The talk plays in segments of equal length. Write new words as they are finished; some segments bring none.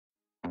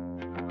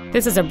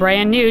This is a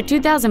brand new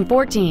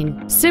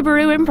 2014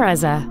 Subaru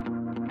Impreza.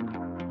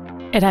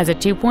 It has a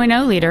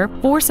 2.0-liter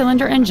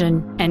four-cylinder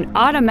engine, an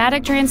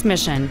automatic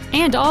transmission,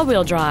 and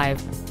all-wheel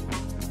drive.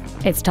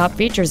 Its top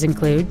features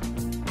include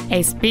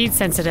a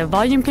speed-sensitive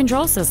volume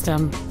control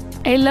system,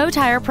 a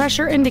low-tire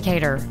pressure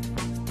indicator,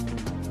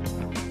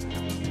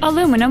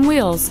 aluminum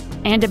wheels,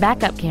 and a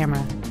backup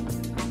camera.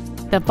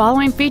 The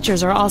following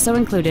features are also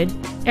included: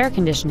 air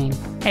conditioning,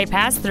 a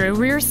pass-through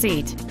rear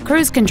seat,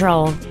 cruise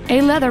control,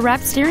 a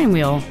leather-wrapped steering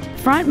wheel,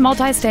 front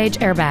multi-stage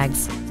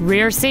airbags,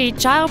 rear seat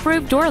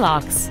child-proof door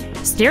locks,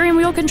 steering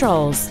wheel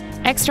controls,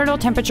 external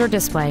temperature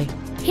display,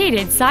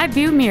 heated side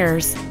view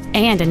mirrors,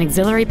 and an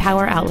auxiliary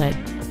power outlet.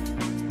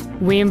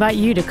 We invite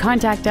you to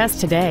contact us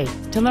today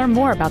to learn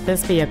more about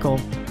this vehicle.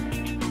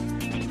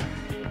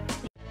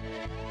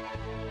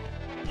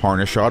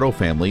 Harnish Auto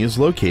Family is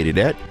located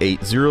at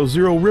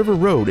 800 River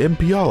Road in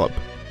Puyallup.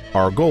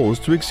 Our goal is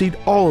to exceed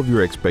all of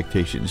your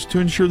expectations to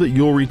ensure that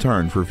you'll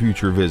return for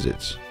future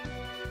visits.